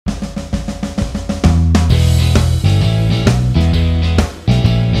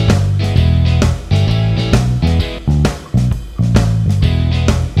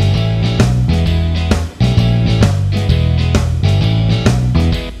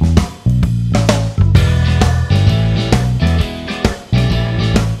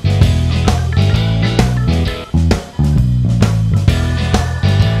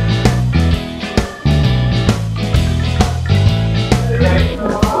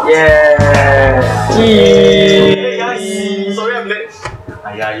Yeah. Hey guys, sorry I'm late.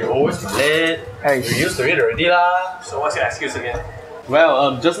 You always late. Hey. You're used to it already lah. So what's your excuse again?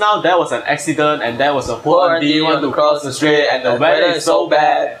 Well, just now there was an accident and there was a poor auntie want to cross the street and the weather is so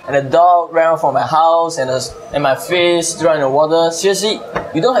bad. And the dog ran from my house and my face drowned in the water. Seriously,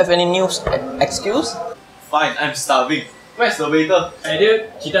 you don't have any news excuse? Fine, I'm starving. Where's the waiter? Hey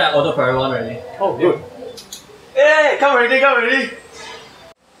dude, Kita ordered for everyone already. Oh, good. Hey, come already, come already.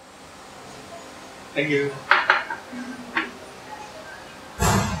 Thank you.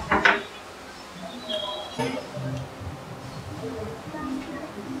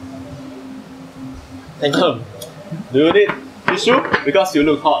 Thank you. Do you need tissue? Because you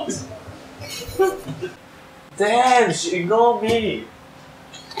look hot. Damn, she ignored me.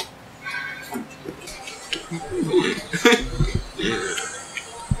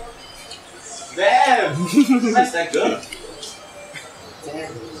 Damn! Where's that girl?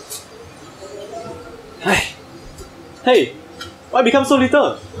 Damn. Hey! Why become so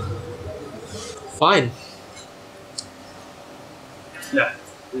little? Fine. Yeah,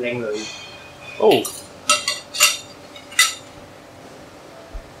 leng rồi. Oh.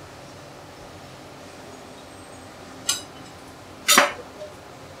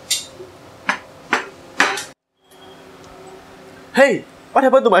 Hey! What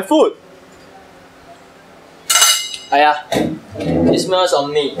happened to my food? It smells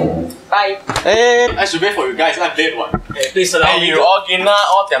on me. Bye. Hey, I should pay for you guys. I'm late one. Hey, please allow me. You all in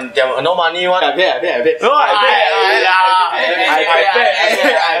all damn no money one. I pay. No, I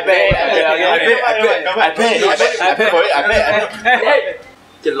pay.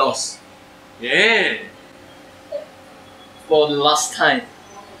 Get lost. Yeah. For the last time.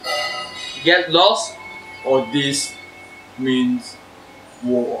 Get lost or this means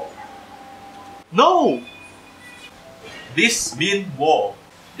war. No. This mean war.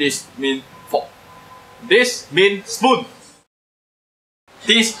 This mean fork. This mean spoon.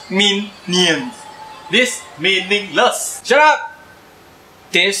 This mean nian. This meaningless. Shut up!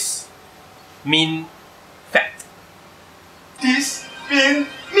 This mean fat. This mean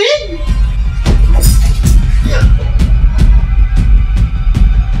mean.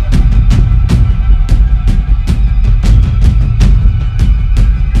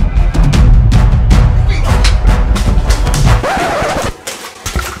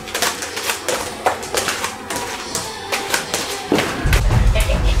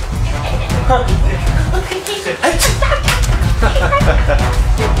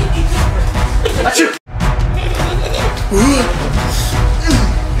 Achoo!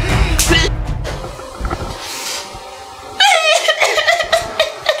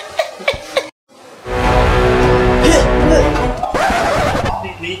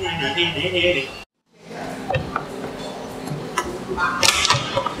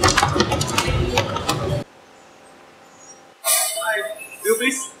 You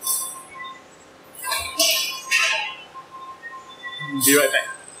please. Be right back.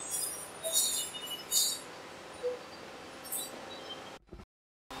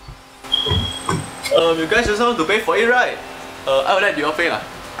 You guys just want to pay for it, right? I will let you all pay lah.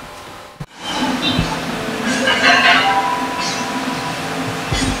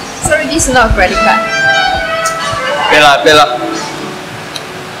 Sorry, this is not a credit card. Pay lah.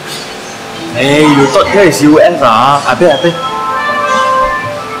 Hey, you thought here is US ah? I pay.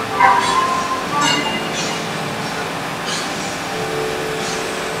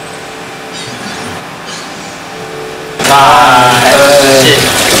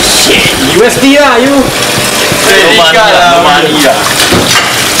 Shit, USD lah you. No money lah.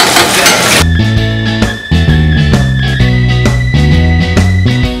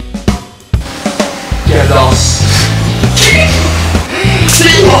 Get lost.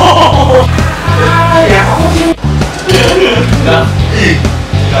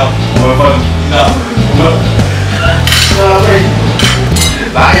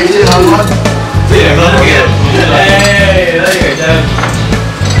 Lại chứ không. Hey, đây người chơi.